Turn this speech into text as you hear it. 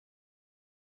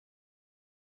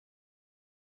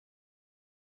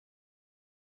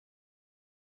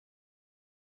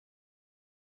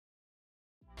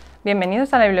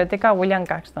Bienvenidos a la biblioteca William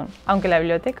Caxton. Aunque la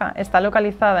biblioteca está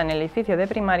localizada en el edificio de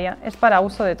primaria, es para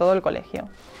uso de todo el colegio.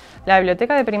 La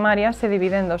biblioteca de primaria se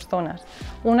divide en dos zonas,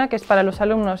 una que es para los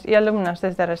alumnos y alumnas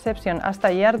desde Reception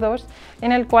hasta Year 2,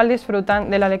 en el cual disfrutan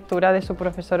de la lectura de su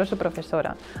profesor o su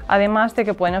profesora, además de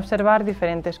que pueden observar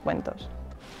diferentes cuentos.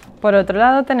 Por otro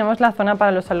lado, tenemos la zona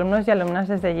para los alumnos y alumnas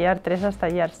desde Year 3 hasta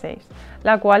Year 6,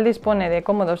 la cual dispone de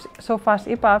cómodos sofás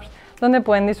y pubs donde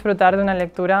pueden disfrutar de una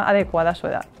lectura adecuada a su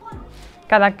edad.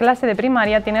 Cada clase de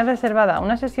primaria tiene reservada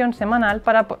una sesión semanal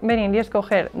para venir y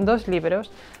escoger 2 libros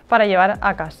para llevar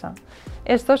a casa.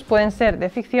 Estos pueden ser de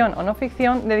ficción o no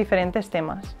ficción de diferentes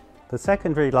temas. The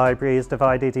secondary library is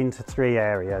divided into 3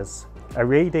 areas. A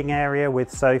reading area with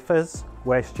sofas,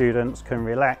 where students can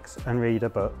relax and read a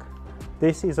book.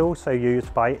 This is also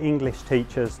used by English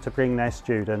teachers to bring their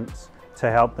students to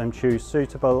help them choose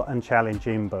suitable and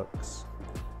challenging books.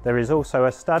 There is also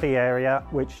a study area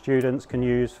which students can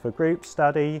use for group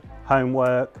study,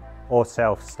 homework or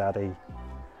self-study,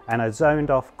 and a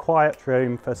zoned-off quiet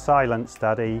room for silent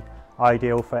study,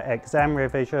 ideal for exam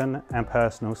revision and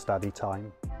personal study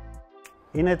time.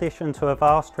 In addition to a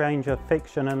vast range of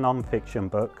fiction and non-fiction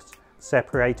books,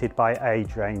 separated by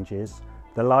age ranges,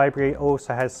 the library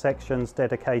also has sections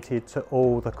dedicated to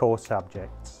all the core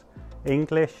subjects: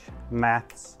 English,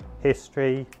 maths,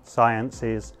 history,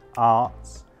 sciences,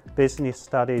 arts, business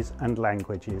studies and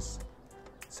languages.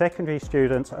 Secondary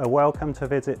students are welcome to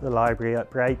visit the library at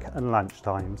break and lunch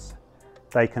times.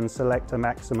 They can select a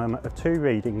maximum of 2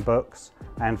 reading books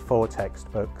and 4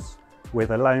 textbooks,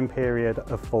 with a loan period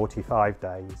of 45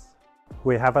 days.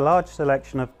 We have a large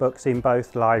selection of books in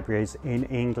both libraries in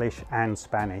English and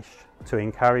Spanish to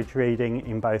encourage reading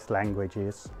in both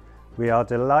languages. We are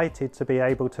delighted to be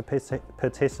able to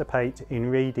participate in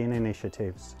reading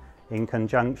initiatives in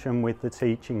conjunction with the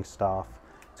teaching staff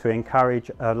to encourage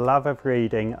a love of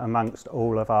reading amongst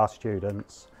all of our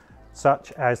students,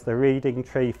 such as the Reading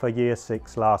Tree for Year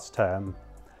 6 last term.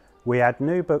 We add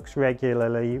new books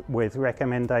regularly with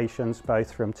recommendations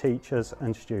both from teachers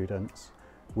and students.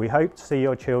 We hope to see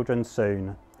your children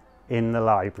soon in the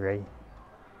library.